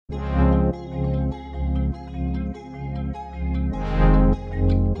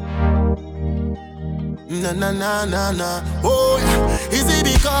Na na na na na. Oh, yeah. Is it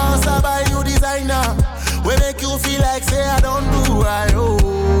because I buy you designer? We make you feel like say I don't do right. Oh,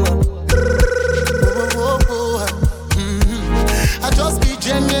 I just be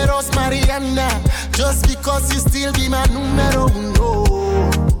generous, Mariana. Just because you still be my numero uno.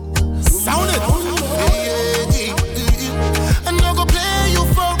 Sound it. I'm not gonna play you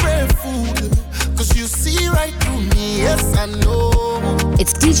for a fool, cause you see right through me, yes I know.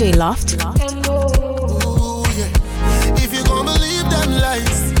 It's DJ Loft. Ooh, yeah. If you gon' believe them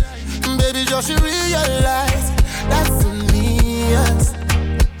lies, baby, just realize that's on me, yes.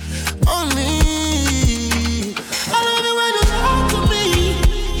 On me. I love you when you talk to me.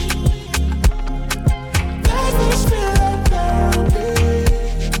 Make me feel like therapy.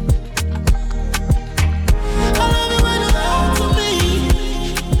 I love you when you talk to me.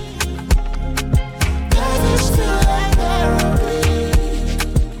 Make me feel like therapy.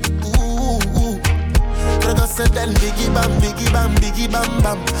 Ooh, ooh. Brother said that biggie bam, biggie bam, biggie bam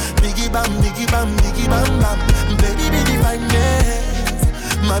bam, biggie bam, biggie bam, biggie bam bam. Baby be the finest,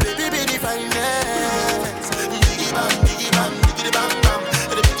 my baby be the finest. Biggie bam, biggie bam, biggie bam bam,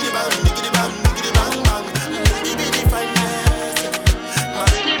 biggie bam, biggie bam, biggie bam bam. Baby be the finest, my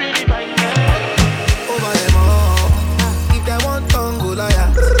baby be the finest. Over them all, if they want tongue liar,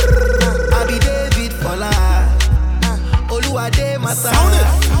 I be David for life. Oluwade Masaya.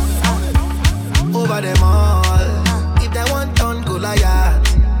 Over them all, if they want tongue liar,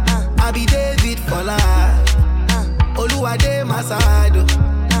 I be David for life. Oluwade Masaya.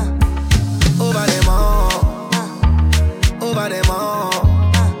 Over them all, over them all,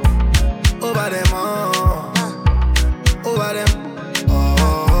 over them all, over them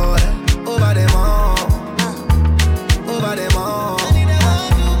all, over them all, over them all,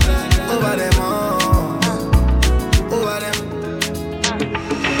 over them all, over them.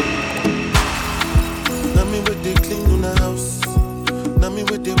 Now me with the clean on the house, now me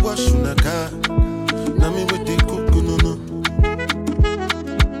with the wash on the car, now me with the cook no no.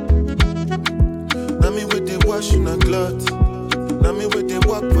 Now me with the wash in a cloth. Now me with the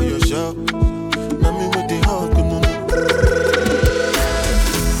walk for your shop. Now me with the hug, no no.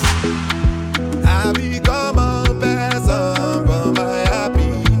 I become a person for my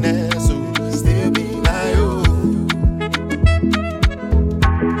happiness, so still be my own.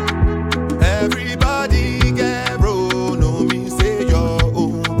 Everybody get bro, no me say your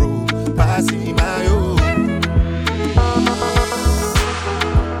own bro, passing my own.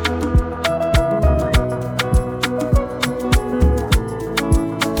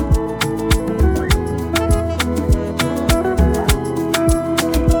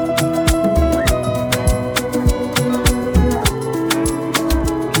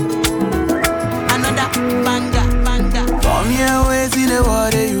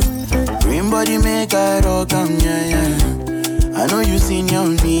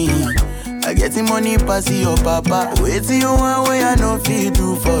 Getting money pass your papa. Wait till you want way I no feel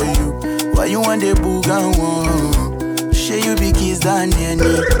do for you. Why you want the boogan one? Share you be kiss than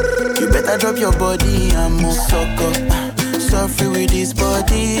any. You better drop your body and move sucker. Suffer with this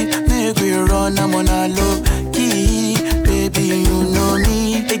body. Make we run, I'm on a low key. Baby, you know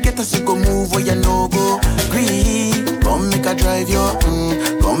me. They get us to go move where you no go. Green. Come make a drive your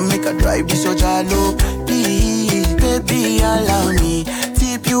come make a drive this your jalo. Please, baby, allow me.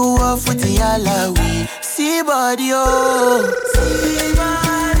 Tip you off with the alawi. See body, oh. See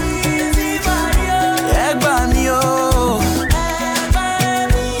body, oh. Egg bami, oh. Egg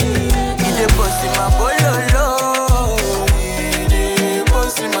bami, oh. Ide bossy my bololo. Ide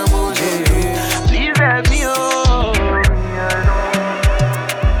bossy my bololo. Please let me, oh.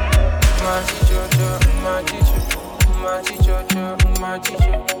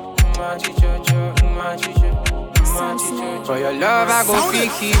 For your love I go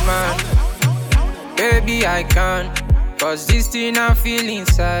picky man. Baby I can. Cause this thing I feel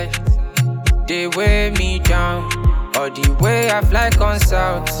inside, they weigh me down. Or the way I fly on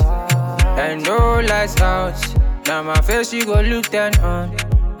south, and no lights out. Now my face you go look down on.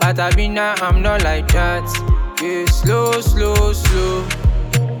 But I be now I'm not like that. Yeah, slow, slow, slow.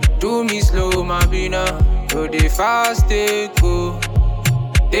 Do me slow, my bina. Do the fast they go.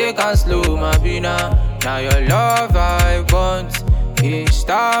 They can slow, my bina. Now your love I want. Yeah,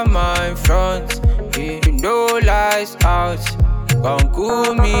 start my front. Yeah, no lights out. Gon'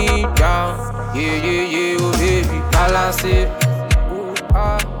 cool me down. Yeah, yeah, yeah, oh baby. Balance it.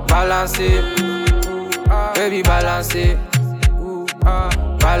 Balance it. Baby, balance it.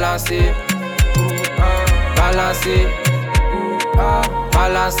 Balance it. Balance it.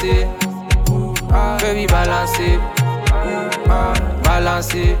 Balance it. Baby, balance it.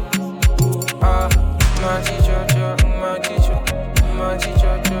 Balance it.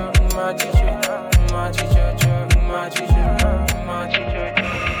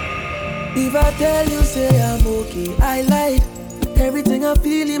 If I tell you, say I'm okay, I lied. Everything I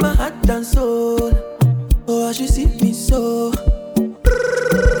feel in my heart and soul. Oh, I should see me so.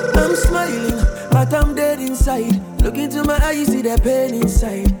 I'm smiling, but I'm dead inside. Look into my eyes, you see the pain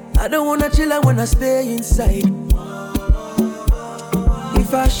inside. I don't wanna chill, I wanna stay inside.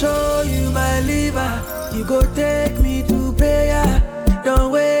 If I show you my liver, you go take me to prayer.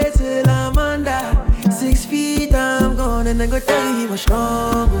 Don't wait till I'm under 6 feet, I'm gone. And I go tell you what's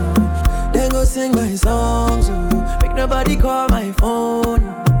wrong. Then go sing my songs. Make nobody call my phone.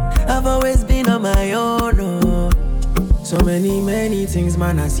 I've always been on my own. So many things,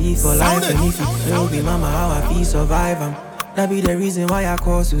 man, I see for life. And if you tell me, mama, how I feel survive, that be the reason why I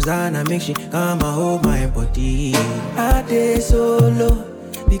call Susanna. Make she come and hold my body. I day solo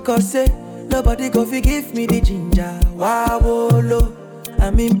because say nobody go forgive me the ginger. Wow, low,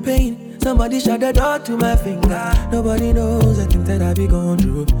 I'm in pain. Somebody shut the door to my finger. Nobody knows the things that I be going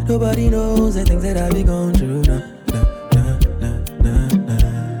through. Nobody knows the things that I be going through. Nah.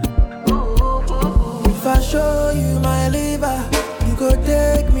 If I show you my liver, you go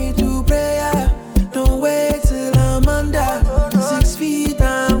take me to prayer. Don't wait till I'm under 6 feet,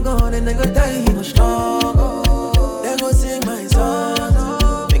 I'm gone. And I go tell you I'm strong. Then go sing my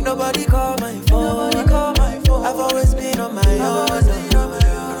songs. Make nobody call my phone. I've always been on my own.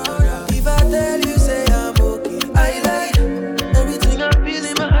 If I tell you, say I'm okay, I lied. Everything I feel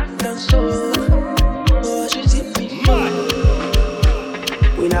in my heart and soul. Oh, I should see me.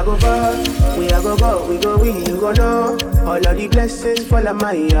 We not go far, we a go, we go, you go know. All of the blessings fall on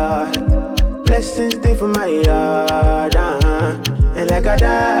my yard. Blessings stay for my yard, And like a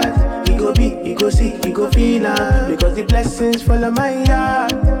dad, he go be, he go see, he go feel, because the blessings fall on my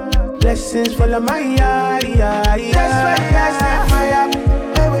yard. Blessings fall on my yard, That's why I set fire.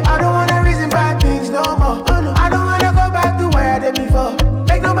 I don't wanna reason bad things no more. I don't wanna go back to where I did before.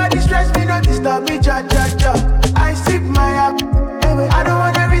 Make nobody stress me, not disturb me, cha. I sip my up. I don't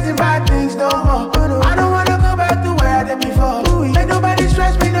wanna reason bad things no more. I don't wanna go back to where I did before. Make nobody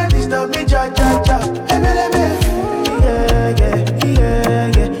stress me, not disturb me, cha.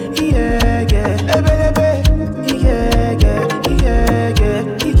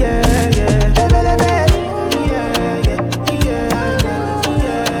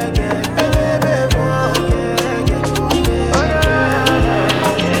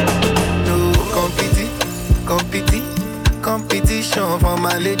 Competition for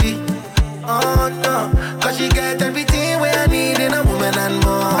my lady. Oh no, cause she get everything where I need in a woman and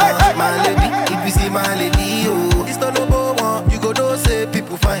more. My lady, if you see my lady, oh, it's not no one. You go know say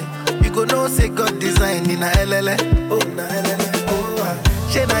people fine. You go know say God design in a LLA. Oh, na LLA. Oh,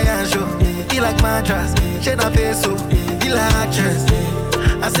 she na yansho, he like mattress. She na face so, he like actress.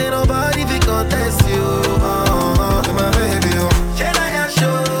 I say nobody fi contest you. Oh, my baby, oh. She na yansho,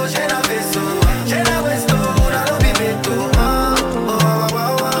 she na face so, she na waist so. I don't be made to.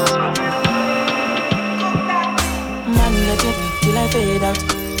 Till I fade out.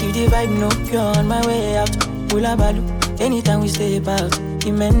 If the vibe no pure on my way out. Hula balu, anytime we step out.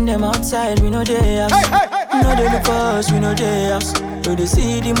 The men them outside, we know they house. No they look for us, we know they house. So they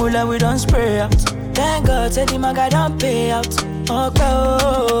see the moolah, we don't spray out. Thank God, say the maga don't pay out.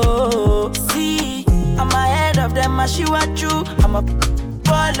 Oh, see, I'm ahead of them, I see what you. I'm a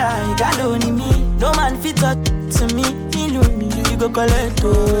baller, you got only me. No man fit up to me, feel me, you go collect.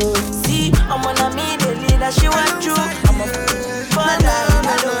 Oh, see, I'm on a me, the leader, she what you. I'm a baller, you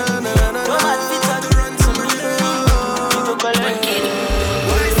got only me. No man fit up to me, you go collect.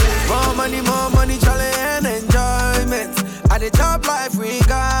 More money, jolly and enjoyment. I dey chop life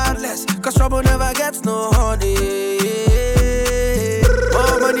regardless, cause trouble never gets no honey.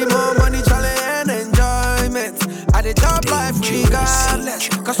 More money, jolly and enjoyment. I dey chop life regardless,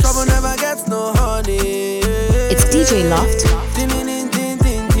 cause trouble never gets no honey. It's DJ Loft.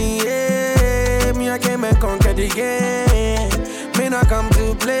 Me I came and conquer the game. Me not come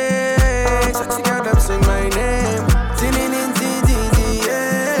to play. Sexy girl, them sing my name.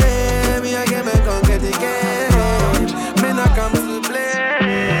 Me I came and conquer the game. Me not come to play.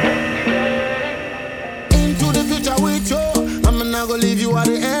 Into the future with you. I'm not gonna leave you at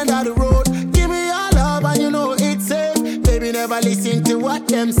the end of the road. Give me your love and you know it's safe. Baby, never listen to what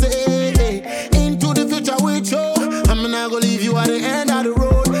them say. Into the future with you. I'm not gonna leave you at the end of the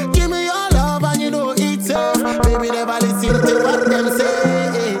road. Give me your love and you know it's safe. Baby, never listen to what them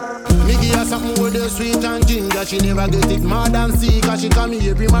say. Me give her something with the sweet and ginger. She never get it mad and see. Cause she come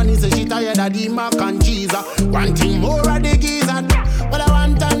here every morning say she tired of the mac and cheese. One thing more of the geezer. But I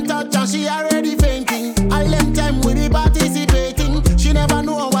want and touch and she already fainting. participating. She never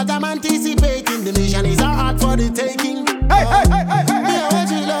know what I'm anticipating. The mission is our heart for the taking. Hey, hey, hey, hey, hey. Me, I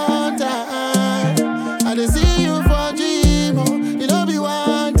want you long time. I just see you for dream. You know be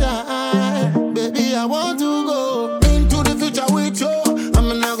one time. Baby, I want to go into the future with you. I'm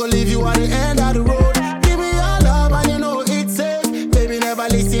not gonna leave you at the end of the road. Give me your love and you know it's safe. Baby, never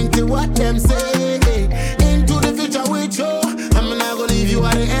listen to what them say. Into the future with you. I'm not gonna leave you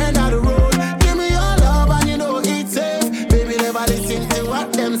at the end of the road. Give me your love and you know it's safe. Baby, never listen to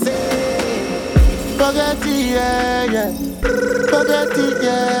what them say. Forget it, yeah, yeah. Forget it,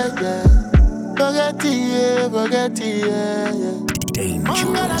 yeah, yeah. Forget it, yeah, forget it, yeah, yeah.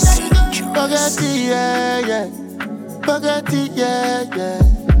 Dangerous. Forget it, yeah, yeah. Forget it, yeah, yeah.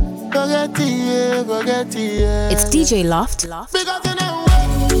 Forget it, yeah, forget it, yeah. It's DJ Loft. Because in a way,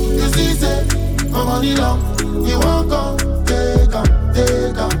 you see, say, my money long. You won't go, take on,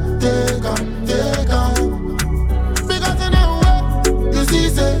 take on, take on, take on. Because in a way, you see,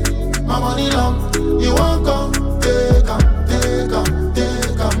 say, my money long. You won't go, take on, take on,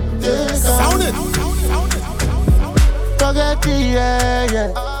 take on, take on. Sound it. Forget it, yeah,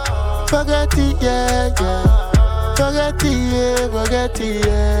 yeah. Forget it, yeah, yeah. Forget it, yeah, forget it,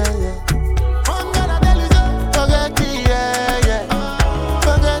 yeah, yeah. I'm gonna tell you so. Forget it, yeah, yeah.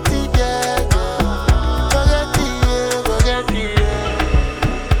 Forget it, yeah, yeah. Forget it, yeah, forget it, yeah.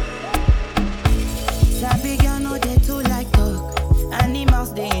 Sabi girl no dey too like talk.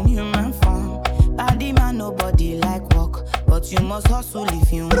 Animals dey in human form. Body man nobody like walk, but you must hustle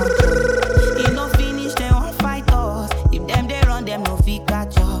if you want to. You no finish dem wan fight us. If them they run them no fit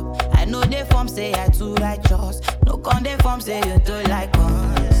catch up. I know they form say I too righteous. No con they form say you too like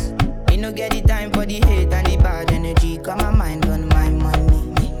us. You no get the time for the hate and the bad energy. Got my mind on my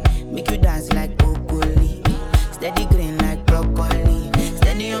money. Make you dance like broccoli. Steady green like broccoli.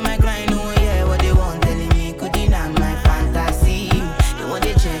 Steady on my grind, oh yeah, what they want telling me. Could deny my fantasy. They want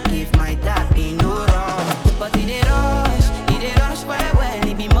to check if my tap ain't no wrong. But it dey rush well,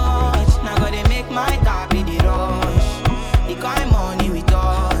 it be much. Now gotta make my tap it dey rush. The kind money we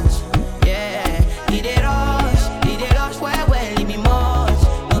touch, yeah. It dey rush well, it be much.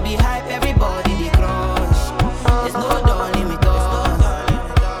 No be hype, everybody dey crush. There's no darling with us.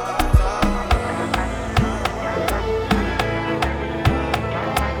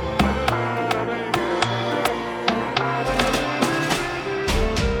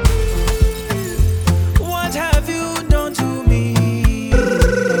 What have you done to me?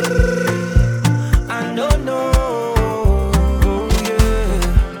 I don't know, yeah.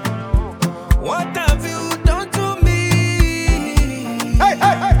 What have you done to me? Hey,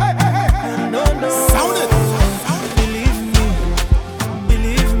 hey, hey, hey, hey, hey. I don't know. Sound it. Believe me,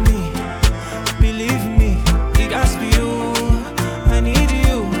 believe me, believe me. It has to be you. I need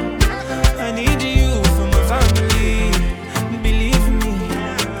you. I need you for my family. Believe me,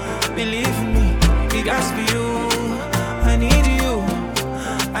 it has to be you. I need you.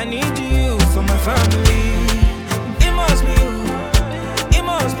 I need you for my family. It must be you. It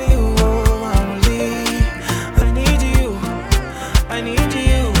must be you. Oh, only. I need you. I need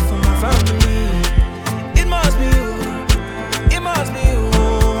you for my family. It must be you. It must be you.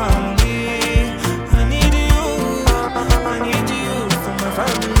 Oh, only. I need you. I need you for my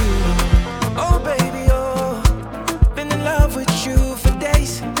family. Oh, baby, oh. Been in love with you for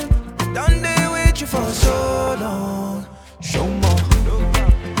days. Done day with you for so long. Show more.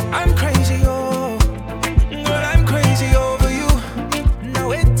 I'm crazy, oh. Girl, I'm crazy over you. Now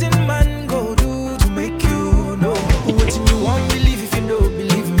waiting man go do to make you know. Waiting you won't believe if you don't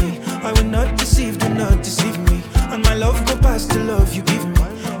believe me. I will not deceive, do not deceive me. And my love go past the love you give me.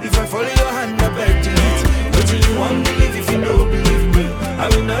 If I follow your hand, I beg delete. Waiting you won't believe if you don't believe me. I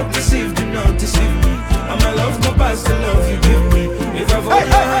will not deceive, do not deceive me. And my love go past the love you give me. If I follow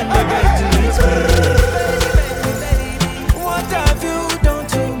your hand, I beg delete. What have you done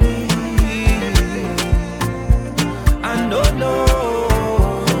to me? I don't know,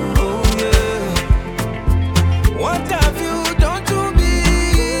 yeah. What have you done to me?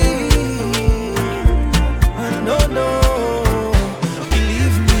 I don't know.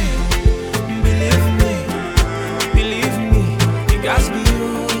 Believe me, it has to be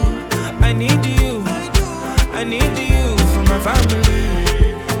you. I need you. I need you for my family.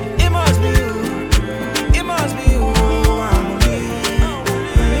 It must be you. It must be you. I'm me.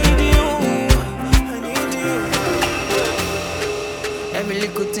 I need you. I need you. Every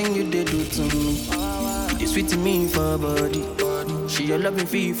little thing you did do to me, you sweet to me for body. She your loving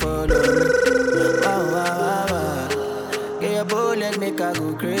fee for love. Get your bullet, make her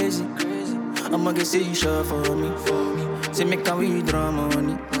go crazy. I'ma get say you sure for me. Say make her withdraw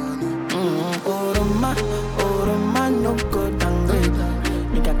money. Oh, Roma,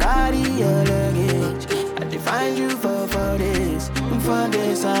 your luggage. I define you for this. For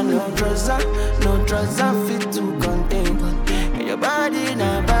this, I no trust, I fit to contain. And your body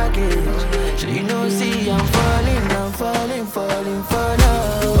not baggage. So you know, see, I'm falling for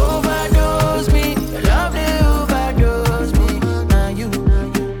love. Overdose me, love the overdose me. Now you,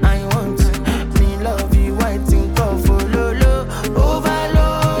 I want me love you, waiting for follow.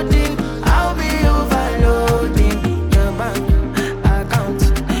 Overloading, I'll be overloading. Your bank account,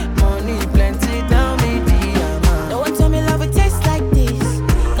 money plenty, tell me the amount. No one tell me love would taste like this.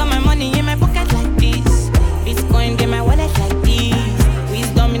 Got my money in my pocket like this. Bitcoin in my wallet like this.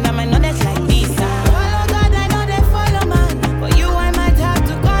 Wisdom in my knowledge like this. Follow God, I know they follow man. For you, I might have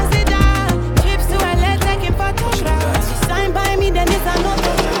to consider trips to LA taking photographs. She signed by me, then it's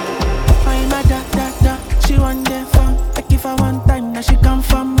another. I'm a da. She want the fun. I give her one time, now she come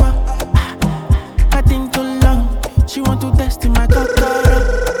from what? I think too long. She want to test in my cocktail.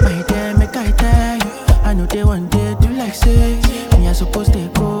 My dear, make I tell you. I know they want to do like say. Me I supposed to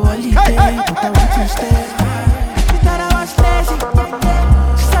go holiday, but I want to stay. She thought I was lazy.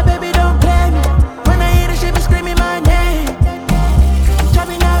 She said, baby, don't play me. When I hear her, she be screaming my name.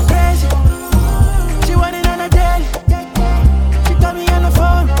 Driving her crazy. She want it on a daily. She call me on the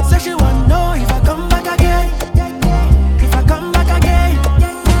phone. Say she want to know if I come back again. If I come back again,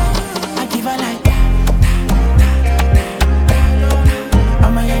 I give her like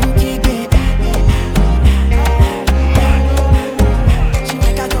I'm a Yankee, baby. She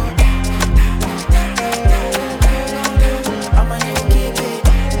make her go. I'm a Yankee, baby.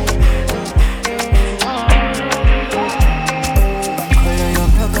 Color your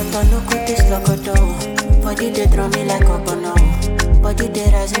pocket, no cut this locoto. Body they draw me like a bono. Body they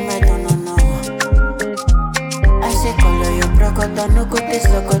rise in my don't know. I say color your pocket, no cut this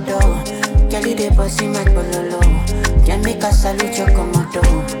locoto. Kelly they bossy my pololo. Can make a salute your commando.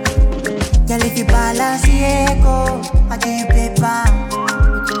 Girl if you balance the echo, I give you paper.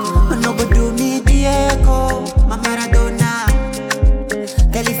 No go do me the echo, my Maradona.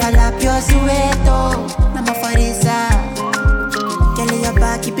 Girl if I lap your sueto, I'm a farisa. Girl your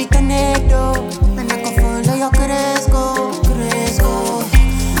back keep it connected, and I can follow your cresco.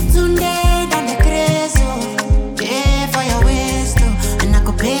 Tunde down the cresco, pay for your waist, and I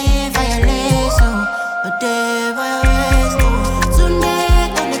could pay for your lace, a day for your waist. Tunde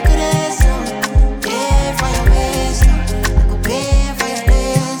down the cresco, pay for your waist, I could pay for your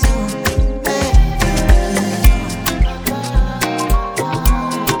lace,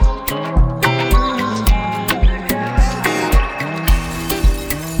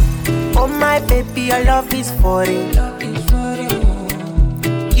 Oh my baby, your love is for it.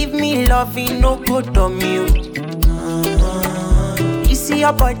 Give me loving, no good on you. You see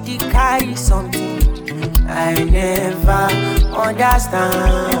your body carry something I never understand.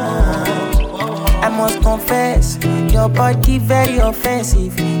 I must confess, your body very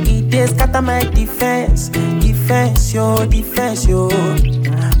offensive. It is scatter my defense, yo.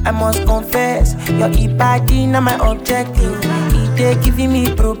 I must confess, your body not my objective. It dey giving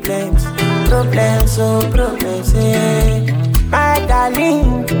me problems, yeah. My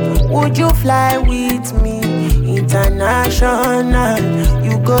darling, would you fly with me international?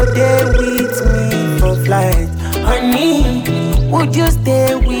 You go there with me for flight. Honey, would you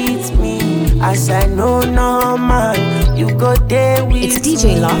stay with me? As I know no man, you go there with It's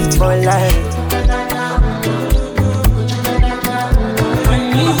DJ me Loft. for life.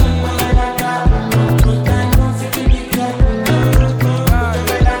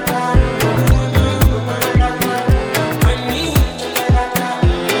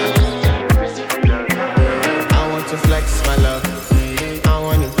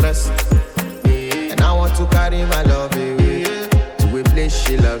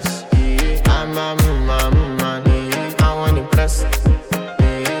 She loves. I'm a man. I want to impress,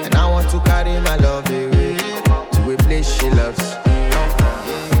 and I want to carry my love away to a place she loves.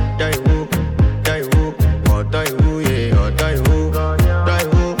 Die woo, or die woo, yeah, or die woo, or die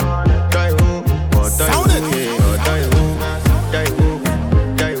woo, or die woo, yeah, or die woo,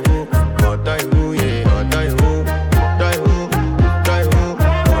 or die woo, yeah, or die woo,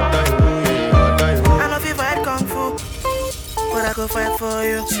 or die woo. I love you fight kung fu, but I go fight for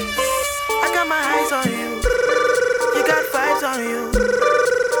you. I got my eyes on you. You got vibes on you.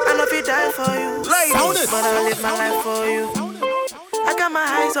 I know if you die for you, but I'll live my life for you. I got my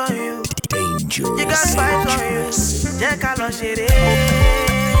eyes on you. Dangerous. You got vibes on you. Yeah, call on shit.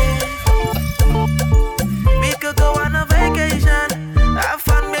 We could go on a vacation, have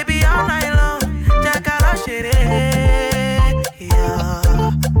fun maybe all night long. Yeah, call on shit.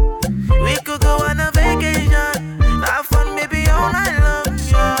 Yeah. We could go on a vacation, have fun maybe all night long.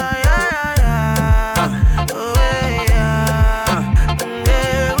 Yeah.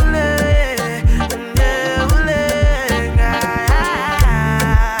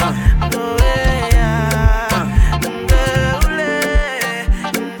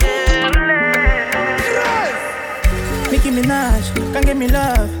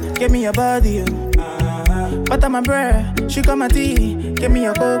 love, give me your body, you. Butter my bread, sugar my tea, give me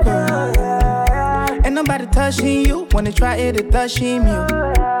your cocoa. Ain't nobody touching you, wanna try it, it touching you.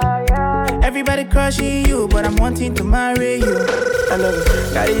 Everybody crushing you, but I'm wanting to marry you. I know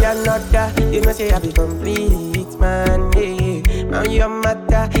carry another, you know say I be complete, man, yeah. Man, you a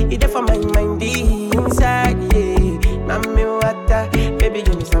matter, it there for my mind inside, yeah. Mami water, baby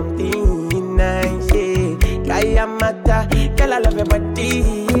give me something nice, yeah. Carry a matter, girl I love your body,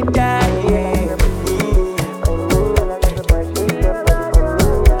 yeah.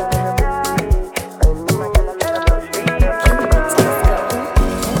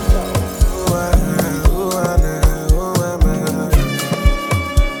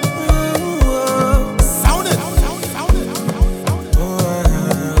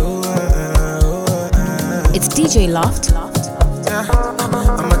 DJ Loft. Yeah.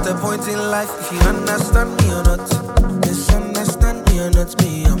 I'm at a point in life, if you understand me or not, misunderstand me or not,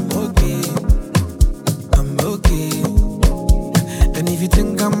 me, I'm okay. I'm okay. And if you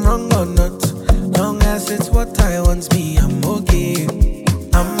think I'm wrong or not, long as it's what I want, me, I'm okay.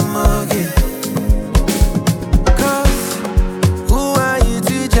 I'm okay. Cause who are you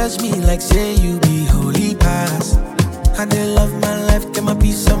to judge me like say you be holy past? I did love my life, get my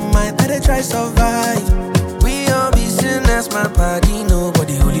peace of mind, I did try survive. That's my party,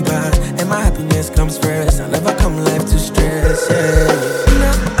 nobody holy bad. And my happiness comes first. I never come life to stress,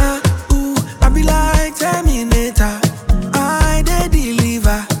 yeah. I be like Terminator. I did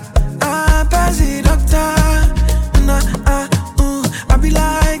deliver. I pass the doctor. I be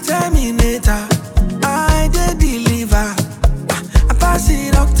like Terminator. I did deliver. I pass the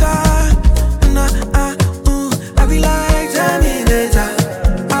doctor. I be like Terminator.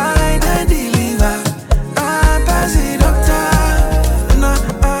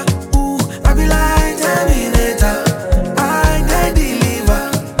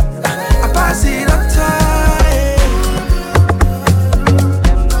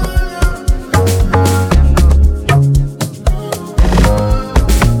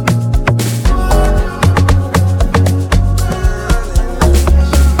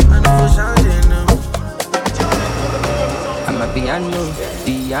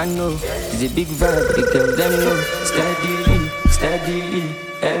 Piano, it's a big vibe, the girls them know. Steadily,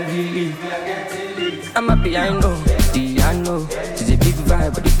 heavily. I'm a piano, it's a big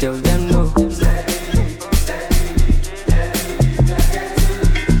vibe, but the girls them know.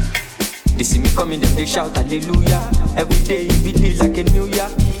 They see me coming, them they shout hallelujah. Every day it be like a new year.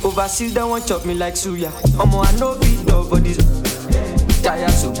 Overseas they want chop me like suya. I know beat dog, but this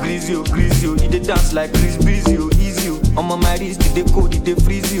tired so greasy, you they dance like Chris Breezy, easy. On my wrist, they code, they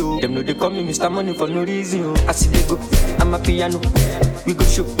freeze you. Them know they call me Mr. Money for no reason. I see they go, I'm a piano. We go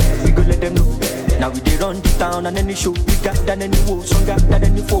show, we go let them know. Now we they run the town and any show. We got than any woe, stronger than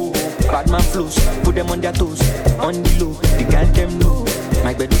any foe. Badman flows, put them on their toes. On the low, the girl them know.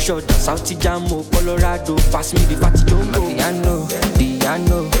 My bed is short, South Jamo, Colorado. Pass me the party, don't go.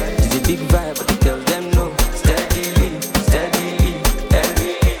 Piano, it's a big vibe, but the girls them know. Steadily,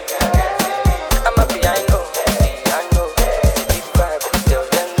 heavy. I'm a piano.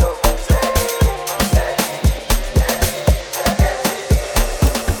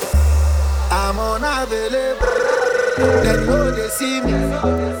 They know they see me,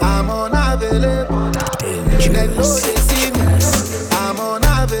 I'm unavailable. They know they see me, I'm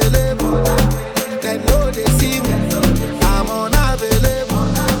unavailable. They know they see me, I'm unavailable.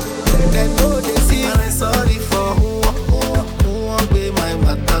 They know they see me. I'm sorry for who won't pay my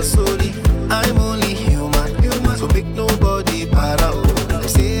matter, sorry. I'm only human, so make nobody para. They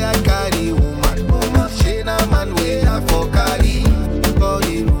say I carry woman, she na man way I for carry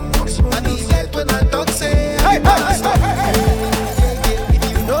body rumors. And he said when I talk say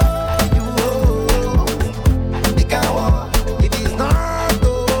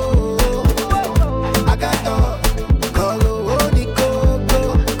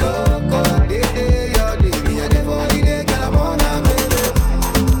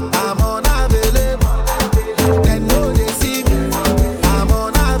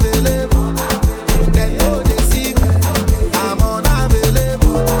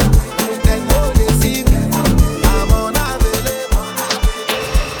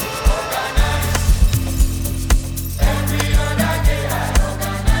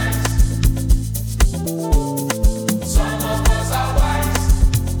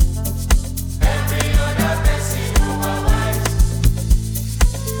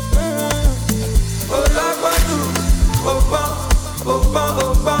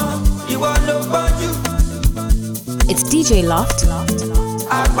It's DJ Loft.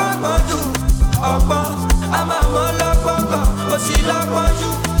 I'm a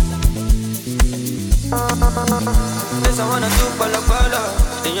There's someone to do polo.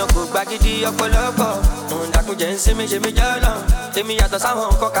 Èèyàn kò gbá gidi ọ̀pọ̀lọpọ̀. Ǹdàkúnjẹ ń sinmi ṣe mí jọ́lọ̀. Èmi yàtọ̀ sáwọn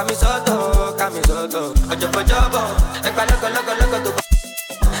nǹkan ká mi sọ́tọ̀. Ọjọ́bọ̀. Ẹgbà lọ́gọ̀lọ́gọ̀ tó bọ̀.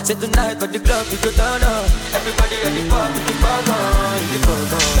 Say tonight for the club we go turn up. Everybody at the pub, in the pub.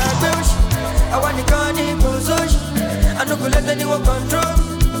 Gbàgbé òṣì, àwa nìkan ní pòsóṣì. I no go let anyone control.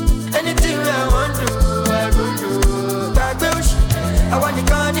 Anything I want to, I go do. Gbàgbé òṣì, àwa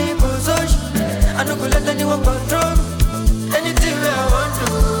nìkan ní pòsóṣì. I no go let anyone control. Anything I want to,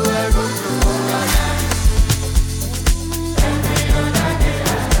 I go do. Every other day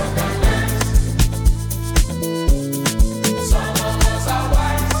I organize. Some of us are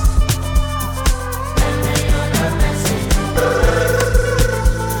wise. Every other blessing.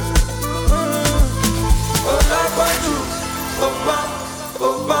 Olapaju, Opa,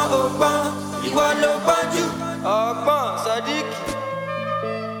 ìwọ ló pọ́njú. Ọgbọ́n Sadiq.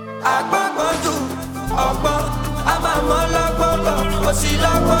 Agbọ́gbọ́njú, ọgbọ́n, a máa mọ́ lọ́gbọ́gbọ́, ó sì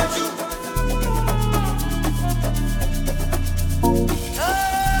lọ́gbọ́njú.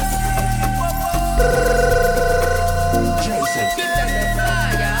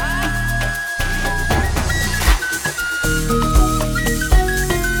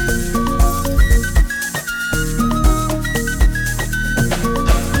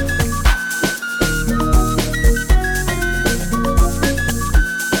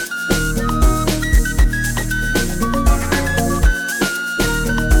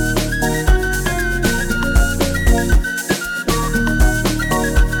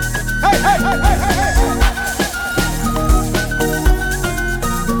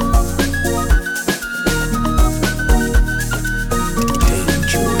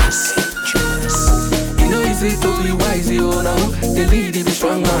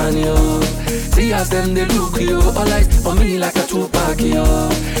 Them they look you, all eyes on me like a Tupac yo.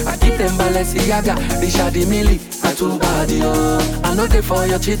 I give them Balenciaga, Richard Mille, and too bad yo. I know they for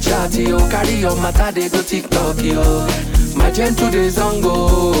your chit chat yo, carry your matter they go TikTok yo. My gentle days on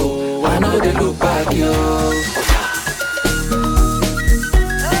go, I know they look back yo.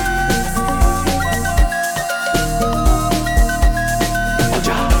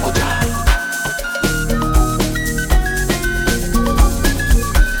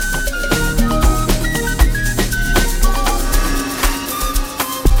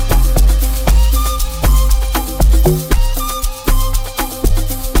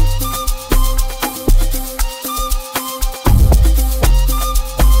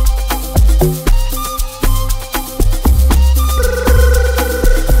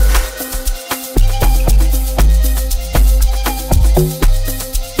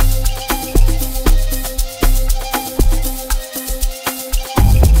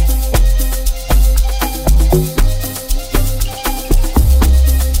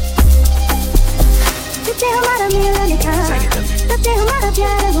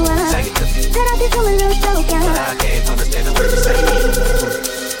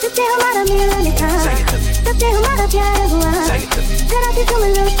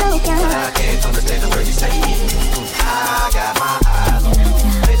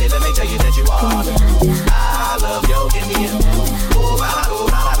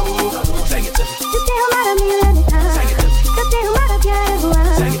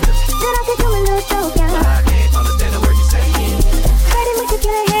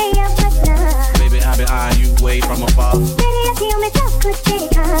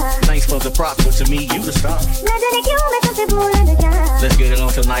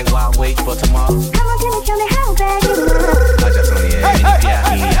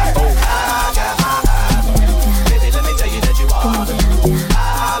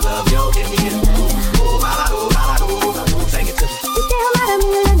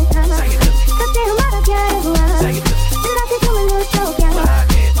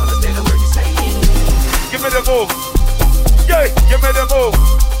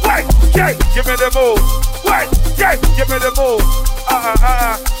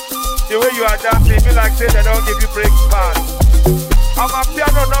 The way you are dancing, feel like say they don't give you break pass. I'm a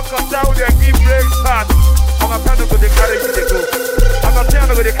piano not come down with a give break pass. I'm a piano go they carry you they go. I'm a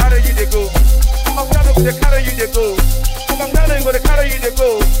piano go they carry you they go. I'm a piano go they carry you they go. I'm a piano go they carry you they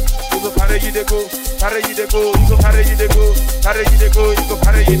go. You go carry you they go, carry you they go, you go carry you they go, carry you they go, you go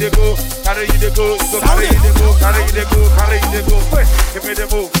carry you they go, carry you they go, you go carry you they go, carry you they go, carry you they go. Wait, give me the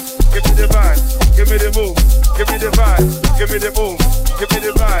move, give me the vibe, give me the move, give me the vibe, give me the move, give me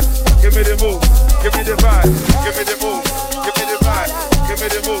the vibe, give me the move, give me the vibe, give me the move, give me the vibe, give me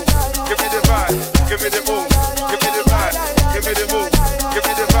the move, give me the vibe, give me the move, give me the vibe, give me the move, give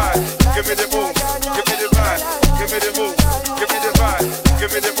me the vibe, give me the move, give me the vibe, give me the move, give me the vibe.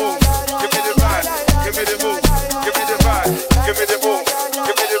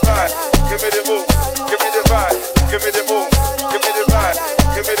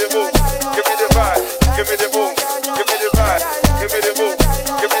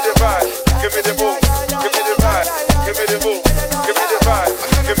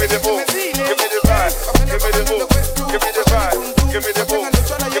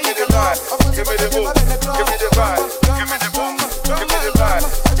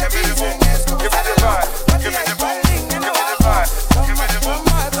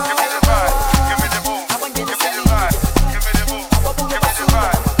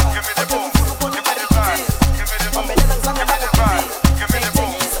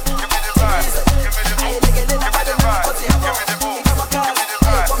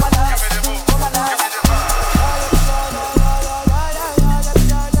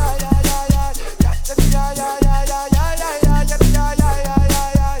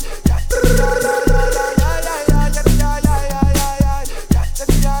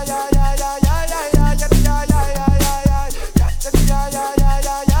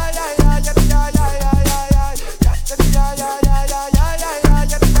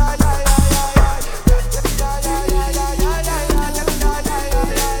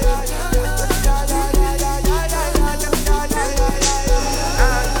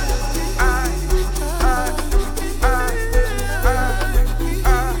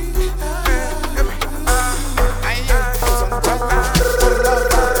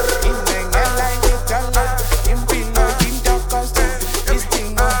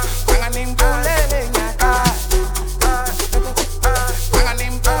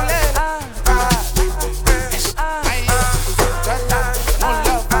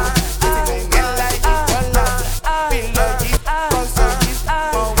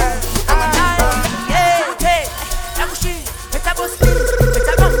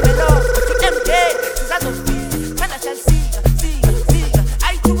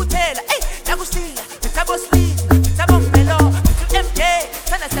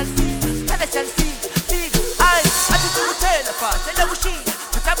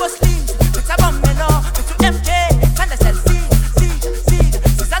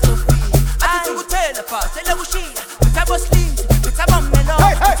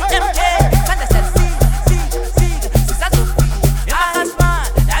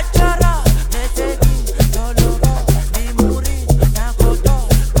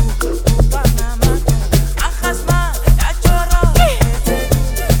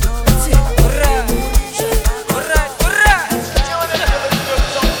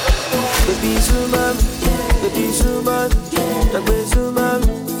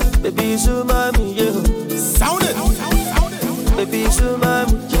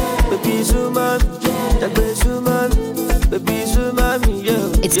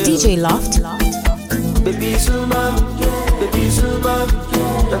 It's DJ Loft. Baby Suman, baby Suman,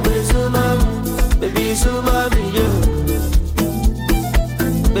 baby Suman, baby Suman, yeah.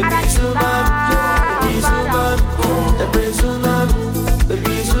 Baby Suman, baby Suman, baby Suman,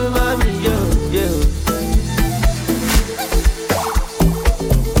 baby Suman, yeah, yeah.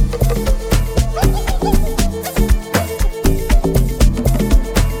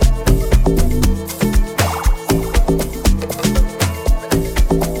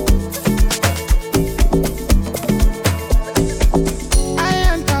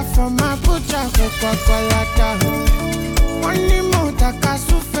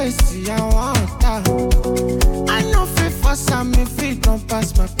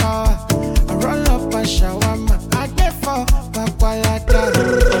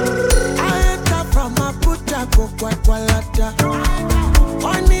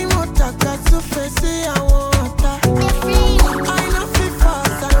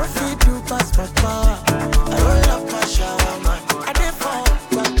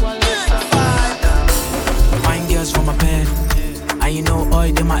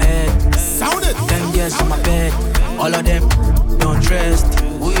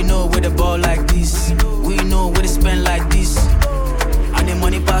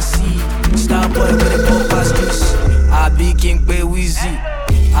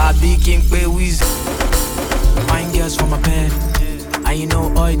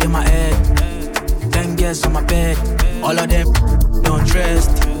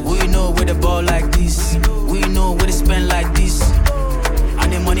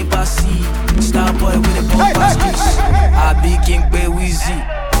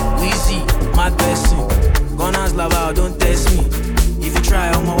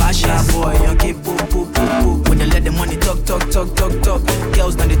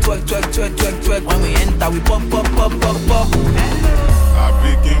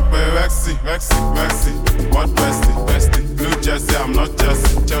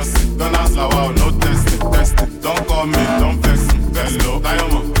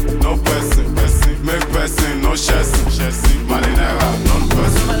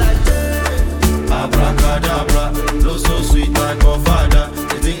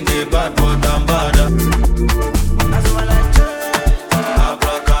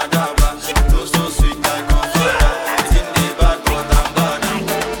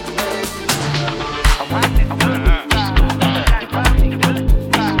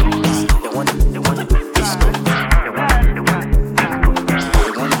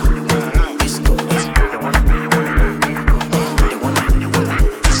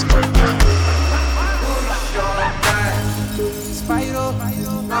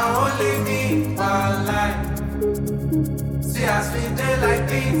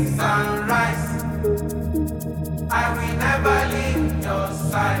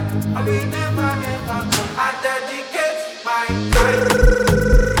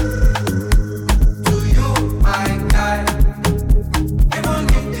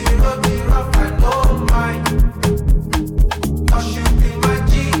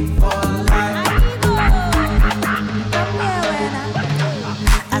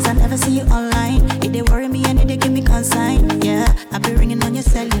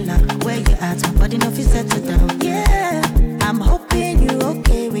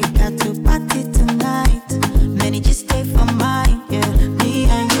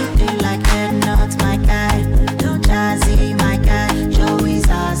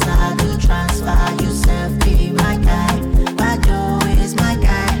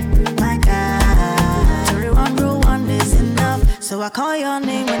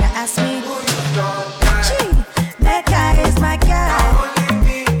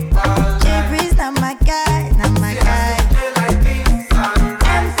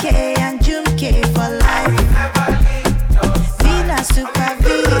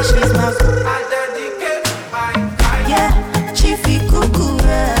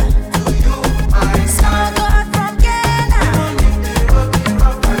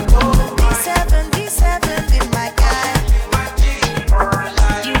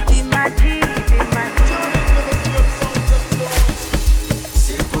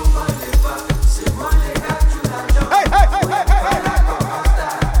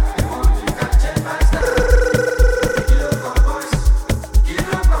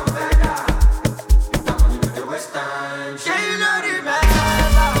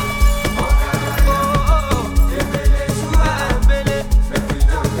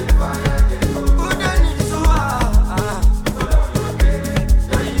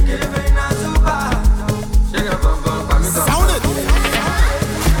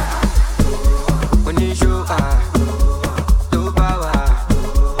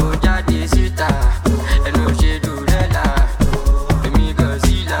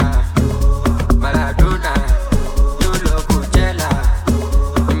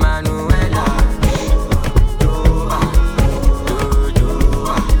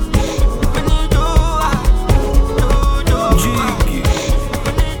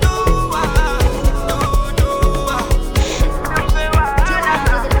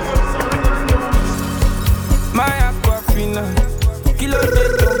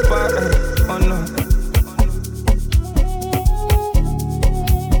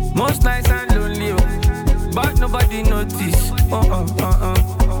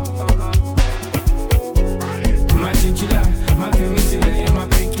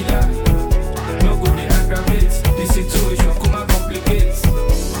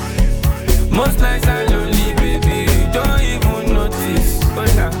 Most nights I'm lonely, baby. You don't even notice. Oh,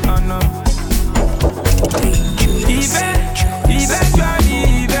 no.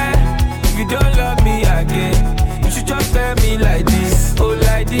 Eventually, if you don't love me again, you should just tell me like this, oh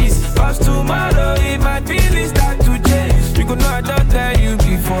like this. Cause tomorrow if my feelings start to change, you know I don't tell you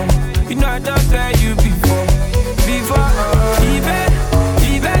before. You know I don't tell you before.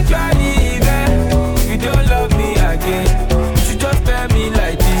 Eventually, if you don't love me again, you should just tell me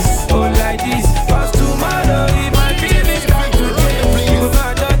like this, oh like this. Cause tomorrow if my feelings start to change, you know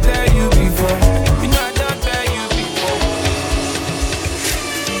I don't tell you before. You know I don't tell you before.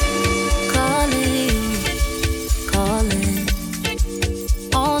 Calling,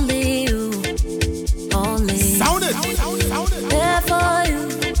 only you, only. Sound it. There for you,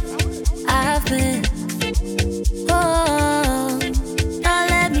 I've been. Oh, don't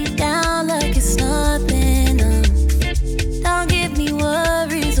let me down like it's nothing. Don't give me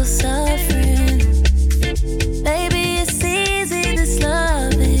worries or suffering. Baby, it's easy, this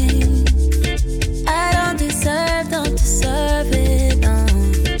loving. I don't deserve it.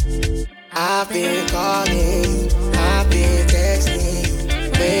 I've been calling, I've been texting you.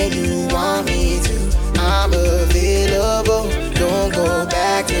 When you want me to, I'm available. Don't go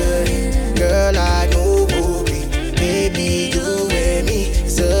back to it. Girl, I know who be. Baby, you and me,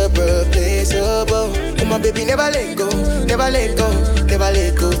 it's irreplaceable. Oh, my baby, never let go, never let go, never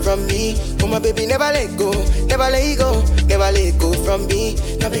let go from me. Oh, my baby, never let go, never let go, never let go from me.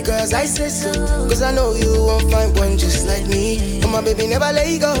 Not because I say so, cause I know you won't find one just like me. Oh, my baby, never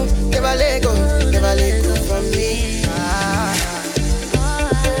let go, never let go, never let go from me.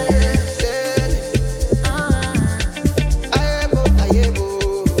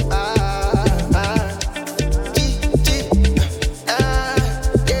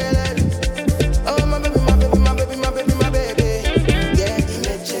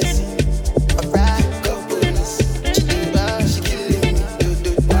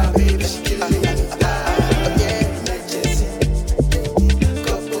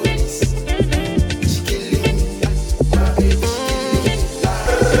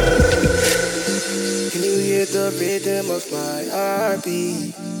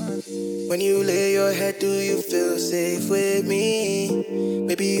 When you lay your head, do you feel safe with me?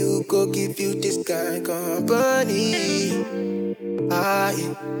 Maybe you go give you this kind company. Yeah.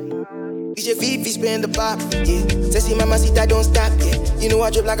 DJ Fifi spin the pop, yeah. Sexy mamacita, don't stop, yeah. You know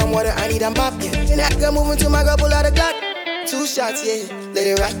I drip like I'm water, I need a mop, yeah. And that girl moving to my girl, pull out a Glock. 2 shots, yeah. Let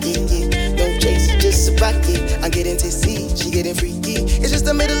it rock, yeah. Don't chase, just a rock, yeah. I'm getting tipsy, she getting freaky. It's just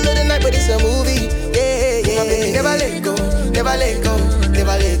the middle of the night, but it's a movie, yeah. My baby never let go, never let go,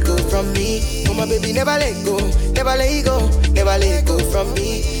 never let go from me. Oh, my baby never let go, never let go, never let go from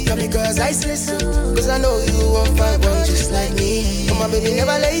me. Not because I say so, cause I know you won't find one just like me. Oh, my baby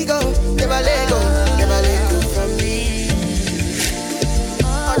never let go, never let go, never let go from me.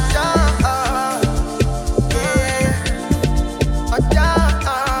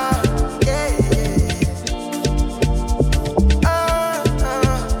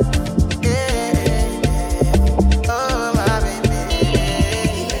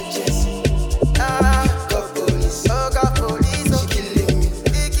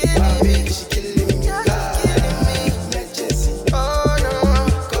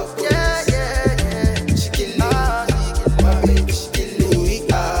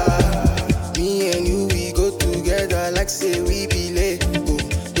 Like say we be late,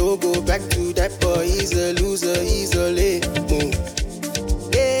 don't go back to that boy easily.